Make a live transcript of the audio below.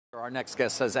Our next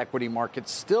guest says equity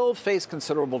markets still face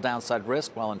considerable downside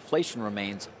risk while inflation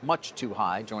remains much too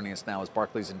high. Joining us now is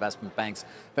Barclays Investment Bank's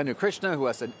Venu Krishna, who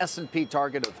has an S&P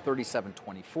target of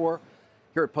 3724.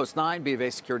 Here at Post 9,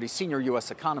 BofA Securities senior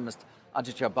U.S. economist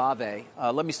Aditya Bave.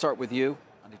 Let me start with you,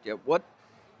 Aditya. What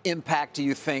impact do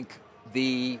you think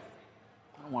I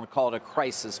don't want to call it a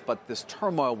crisis, but this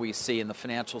turmoil we see in the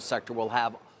financial sector will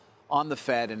have on the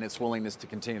Fed and its willingness to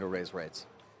continue to raise rates?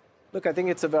 Look, I think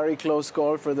it's a very close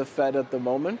call for the Fed at the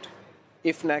moment.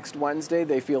 If next Wednesday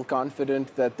they feel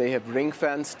confident that they have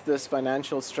ring-fenced this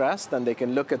financial stress, then they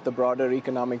can look at the broader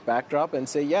economic backdrop and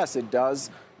say, yes, it does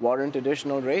warrant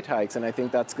additional rate hikes. And I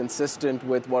think that's consistent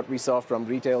with what we saw from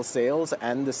retail sales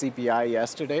and the CPI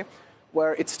yesterday,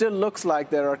 where it still looks like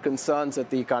there are concerns that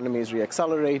the economy is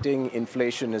reaccelerating.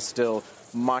 Inflation is still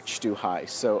much too high.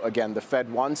 So again, the Fed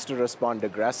wants to respond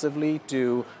aggressively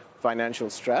to financial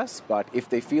stress, but if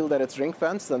they feel that it's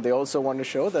ring-fenced, then they also want to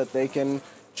show that they can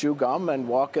chew gum and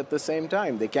walk at the same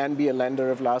time. They can be a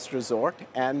lender of last resort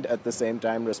and at the same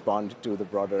time respond to the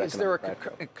broader economic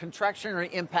backdrop. Is there a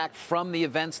contractionary impact from the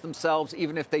events themselves,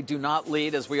 even if they do not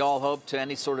lead, as we all hope, to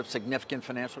any sort of significant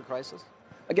financial crisis?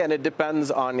 Again, it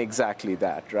depends on exactly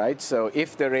that, right? So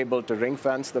if they're able to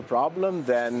ring-fence the problem,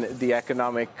 then the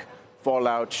economic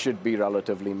fallout should be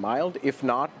relatively mild. If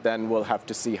not, then we'll have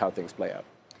to see how things play out.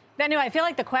 Venu, I feel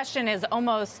like the question is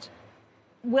almost,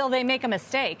 will they make a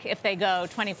mistake if they go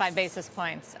 25 basis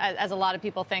points, as a lot of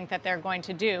people think that they're going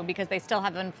to do, because they still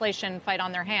have an inflation fight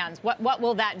on their hands? What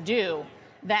will that do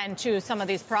then to some of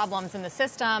these problems in the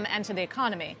system and to the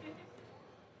economy?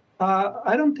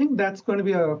 I don't think that's going to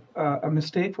be a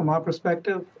mistake from our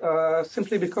perspective,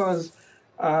 simply because,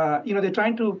 they're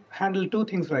trying to handle two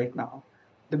things right now.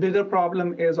 The bigger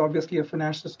problem is obviously a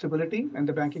financial stability in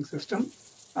the banking system.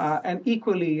 And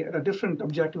equally, a different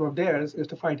objective of theirs is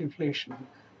to fight inflation.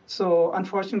 So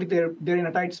unfortunately, they're in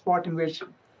a tight spot in which,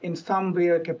 in some way,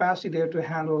 a capacity there to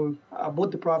handle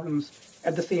both the problems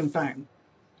at the same time.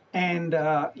 And,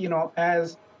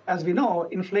 as we know,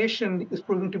 inflation is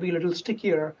proving to be a little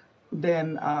stickier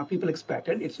than people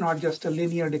expected. It's not just a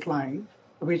linear decline,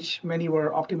 which many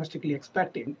were optimistically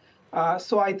expecting.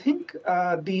 So I think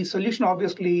the solution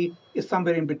obviously is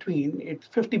somewhere in between.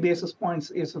 50 basis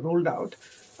points is ruled out.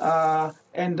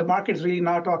 And the market's really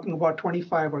now talking about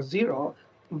 25 or 0.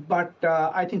 But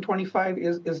I think 25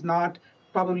 is not,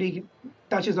 probably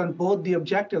touches on both the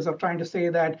objectives of trying to say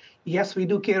that, yes, we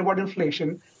do care about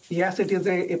inflation. Yes, it is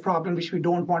a problem which we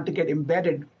don't want to get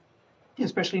embedded,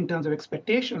 especially in terms of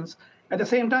expectations. At the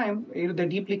same time, they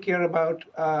deeply care about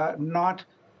not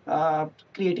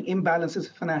creating imbalances in the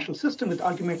financial system, which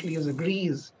ultimately is a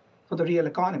grease for the real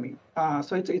economy.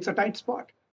 So it's a tight spot.